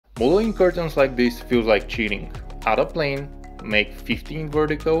Modeling curtains like this feels like cheating. Add a plane, make 15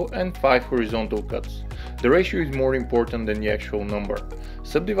 vertical and 5 horizontal cuts. The ratio is more important than the actual number.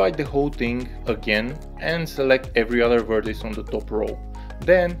 Subdivide the whole thing again and select every other vertex on the top row.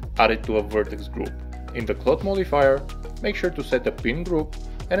 Then add it to a vertex group. In the cloth modifier, make sure to set a pin group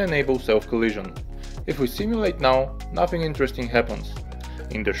and enable self-collision. If we simulate now, nothing interesting happens.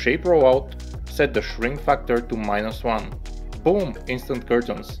 In the shape rollout, set the shrink factor to -1. Boom! Instant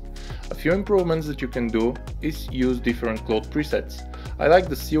curtains. A few improvements that you can do is use different cloth presets. I like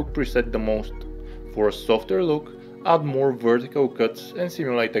the silk preset the most. For a softer look, add more vertical cuts and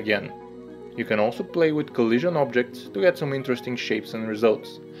simulate again. You can also play with collision objects to get some interesting shapes and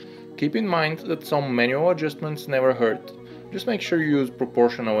results. Keep in mind that some manual adjustments never hurt. Just make sure you use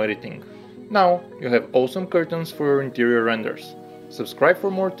proportional editing. Now you have awesome curtains for your interior renders. Subscribe for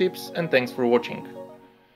more tips and thanks for watching.